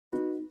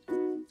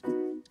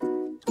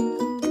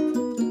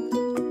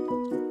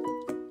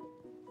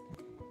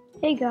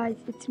Hey guys,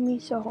 it's me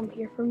Sohum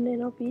here from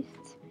Nano,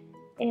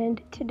 and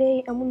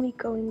today I'm going to be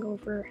going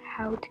over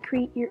how to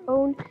create your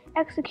own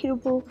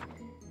executable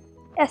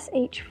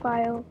SH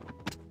file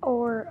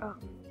or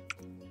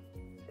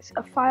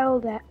a file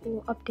that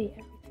will update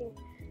everything.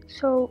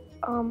 So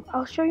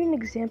I'll show you an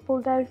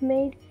example that I've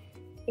made.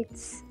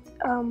 It's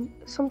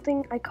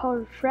something I call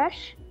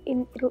refresh,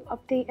 and it'll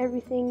update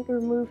everything,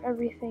 remove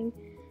everything,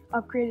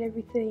 upgrade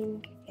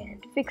everything,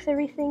 and fix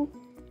everything.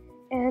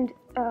 And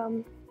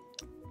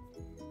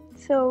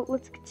so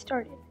let's get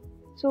started.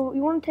 So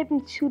you want to type in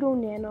sudo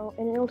nano,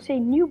 and it'll say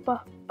new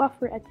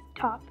buffer at the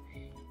top.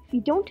 If you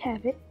don't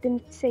have it,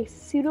 then say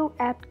sudo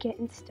apt-get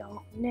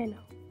install nano.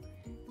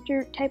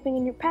 After typing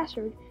in your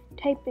password,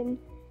 type in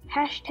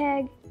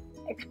hashtag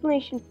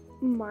exclamation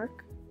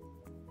mark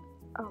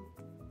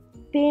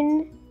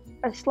bin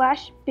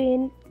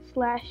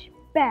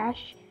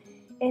 /bin/bash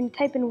and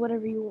type in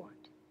whatever you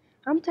want.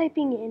 I'm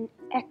typing in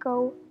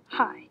echo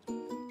hi.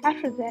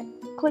 After that,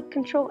 click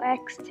Ctrl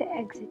X to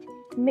exit.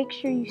 Make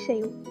sure you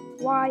say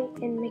Y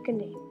and make a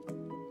name.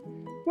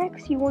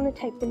 Next, you want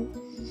to type in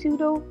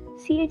sudo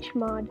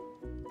chmod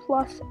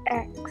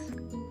 +x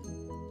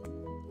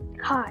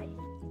hi,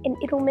 and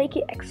it'll make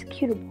it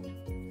executable.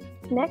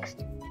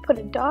 Next, put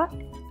a dot,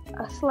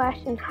 a slash,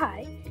 and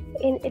hi,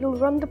 and it'll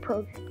run the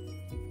program.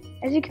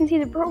 As you can see,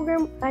 the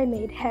program I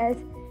made has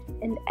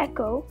an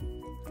echo,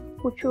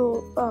 which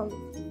will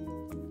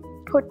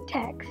put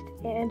text,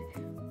 and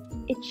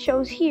it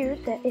shows here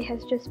that it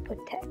has just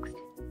put text.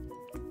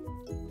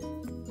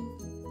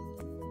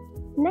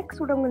 Next,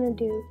 what I'm going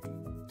to do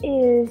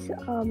is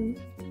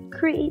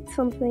create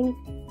something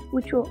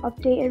which will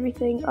update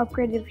everything,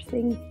 upgrade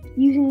everything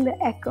using the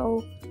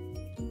echo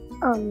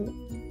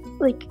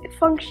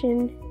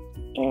function,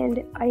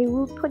 and I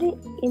will put it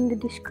in the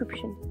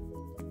description.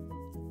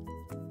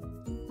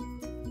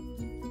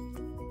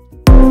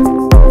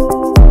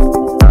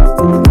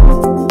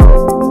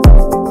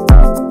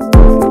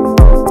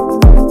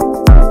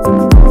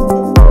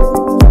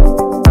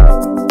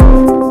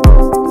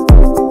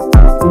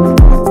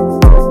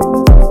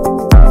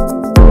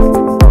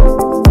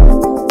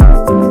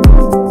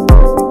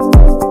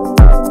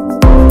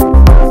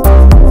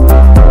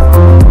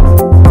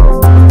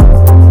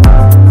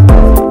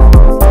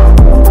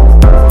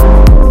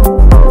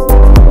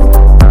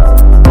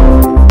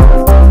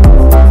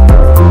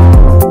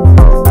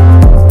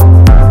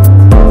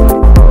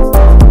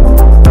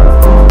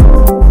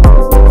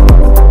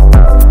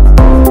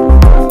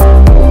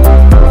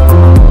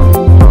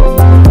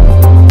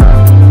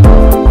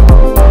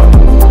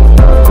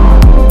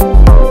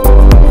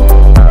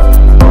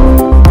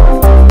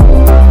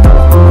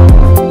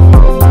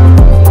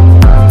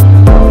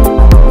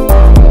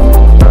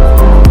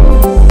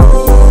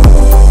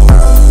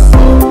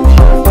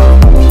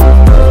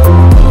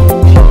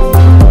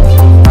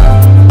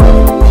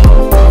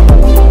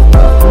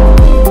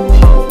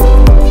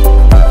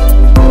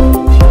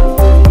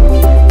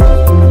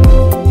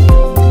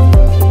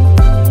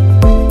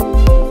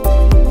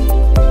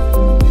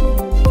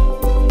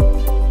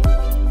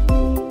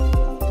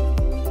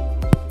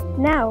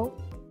 Now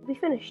we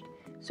finished.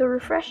 So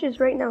refresh is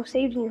right now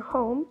saved in your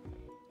home,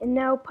 and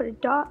now put a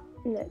dot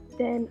and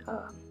then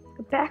a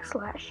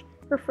backslash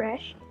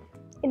refresh,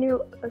 and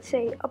it'll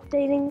say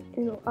updating,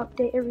 and it'll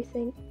update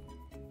everything,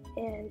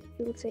 and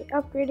it will say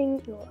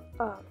upgrading,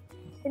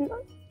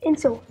 and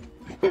so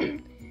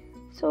on.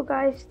 So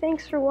guys,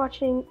 thanks for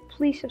watching.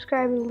 Please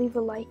subscribe and leave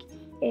a like,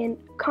 and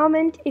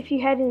comment if you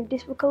had any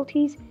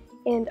difficulties,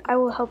 and I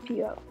will help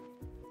you out.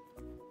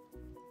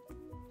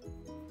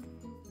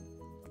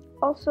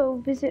 Also,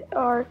 visit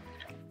our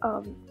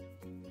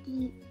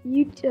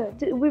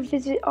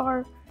visit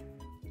our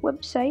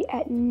website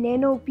at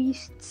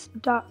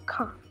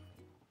nanobeasts.com.